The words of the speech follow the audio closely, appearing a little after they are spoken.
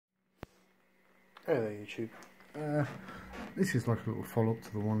Hey there YouTube. This is like a little follow up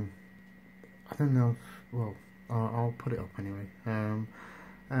to the one, I don't know if, well, I'll put it up anyway.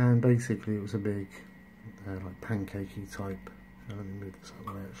 And basically it was a big, like pancakey type, let me move this out of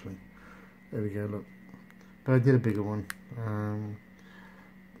the way actually. There we go, look. But I did a bigger one.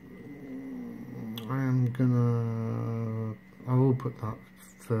 I will put that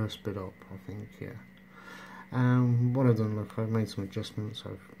first bit up, I think, yeah. What I've done, look, I've made some adjustments.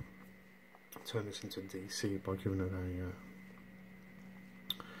 I've turned this into DC by giving it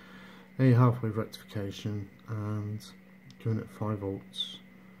a half wave rectification and giving it 5 volts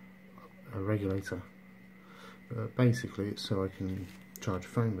a regulator. Basically it's so I can charge a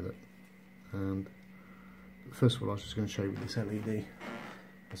phone with it. And first of all I was just going to show you with this LED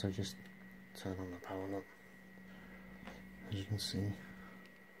as I just turn on the power knob. As you can see, it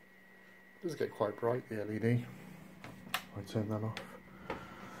does get quite bright, the LED. I turn that off.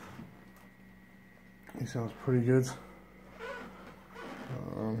 It sounds pretty good.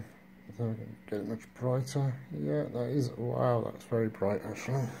 I don't get it much brighter. Yeah, that is, wow, that's very bright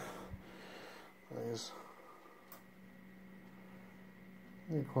actually. That is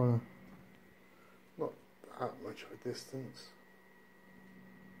quite a, not that much of a distance,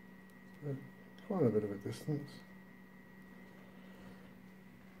 but quite a bit of a distance.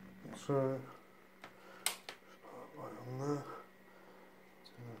 So, light on there,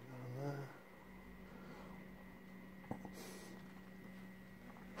 turn that down there.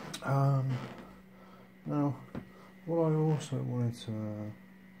 Now, what I also wanted to,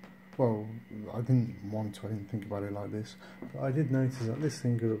 well, I didn't think about it like this, but I did notice that this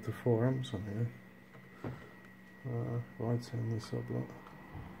thing goes up to 4 amps on here. If I turn this up, look,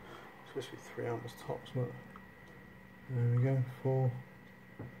 it's supposed to be 3 amps tops, but there we go, 4.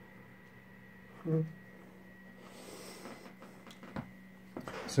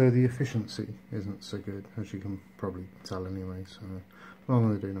 So the efficiency isn't so good, as you can probably tell anyway. So what I'm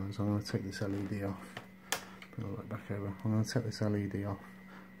going to do now is I'm going to take this LED off, bring the light back over. I'm going to take this LED off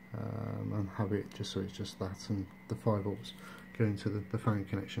and have it just so it's just that, and the 5 volts going to the phone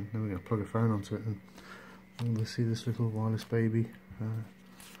connection. Then we're going to plug a phone onto it, and we'll see this little wireless baby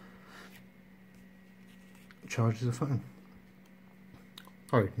charges a phone.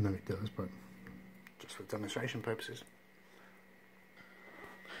 Oh no, it does, but just for demonstration purposes.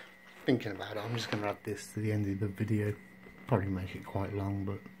 Thinking about it, I'm just going to add this to the end of the video. Probably make it quite long,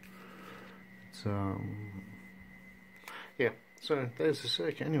 but it's, yeah. So there's the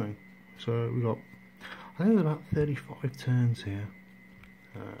circuit anyway. So we got, I think there's about 35 turns here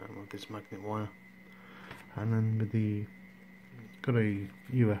of this magnet wire, and then with the got a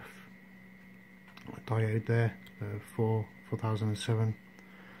UF diode there, 4007,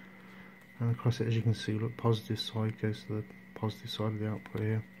 and across it, as you can see, look, positive side goes to the positive side of the output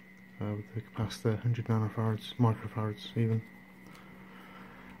here. With the capacitor, 100 nanofarads, microfarads even,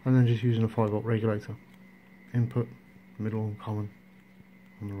 and then just using a 5 volt regulator. Input, middle and common.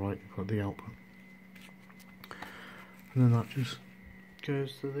 On the right you've got the output, and then that just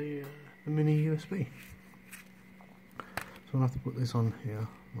goes to the mini USB. So I'll have to put this on here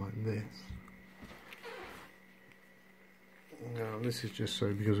like this. Now this is just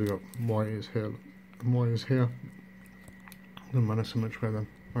so, because we've got wires here and wires here, doesn't matter so much where the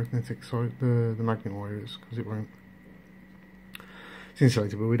magnetic side, the magnet wire is, because it won't, it's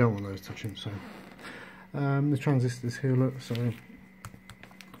insulated, but we don't want those touching. So the transistors here, look, so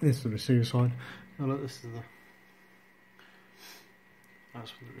this is the receiver side. Now look, this is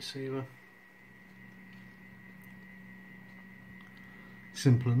that's for the receiver.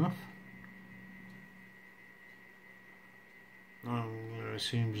 Simple enough. I'm going to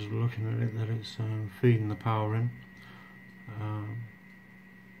assume, just looking at it, that it's feeding the power in.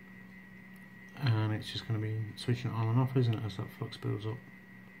 And it's just going to be switching it on and off, isn't it, as that flux builds up.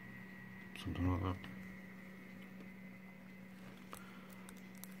 Something like that.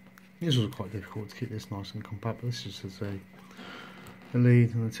 This was quite difficult to keep this nice and compact, but this just has a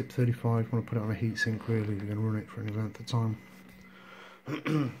lead and a tip 35. You want to put it on a heatsink really if you're going to run it for any length of time.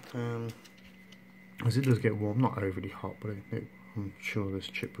 As it does get warm, not overly hot, but I'm sure this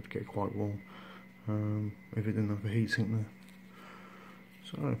chip would get quite warm if it didn't have a heatsink there.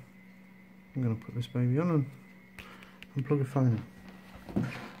 So I'm going to put this baby on and plug a phone in.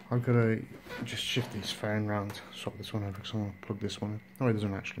 I've got to just shift this phone round, swap this one over, because I want to plug this one in. Oh, it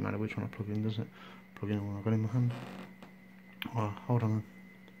doesn't actually matter which one I plug in, does it? Plug in the one I've got in my hand. Oh, hold on then.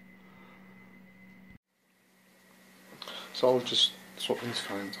 So I'll just swap these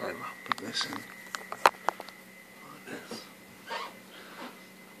phones over, put this in like this,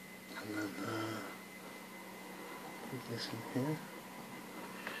 and then put this in here.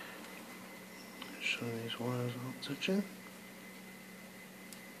 sure these wires aren't touching.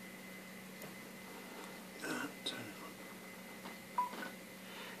 Turn it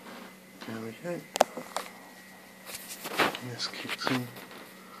on. There we go. And this kicks in,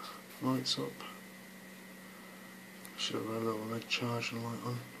 lights up. Should have a little red charging light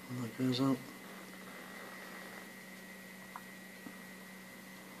on when that goes out.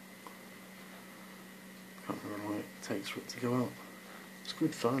 Can't remember how long it takes for it to go out. It's a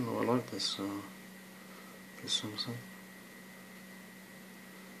good phone though, I like this Samsung.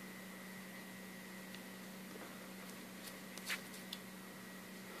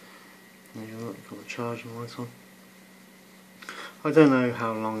 There you go, you've got the charging light on. I don't know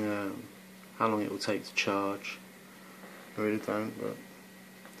how long it will take to charge. I really don't, but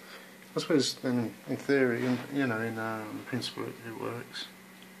I suppose in theory, you know, in principle, it works.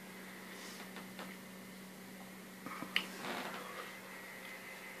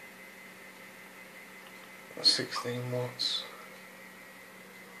 That's 16 watts.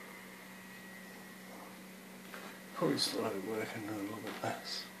 Probably started working a little bit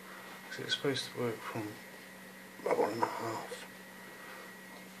less, because it's supposed to work from about 1.5.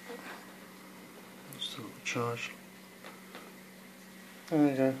 Still got the charge. There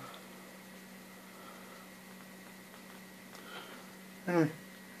we go. Anyway,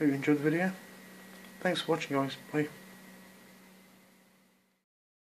 hope you enjoyed the video. Thanks for watching, guys. Bye.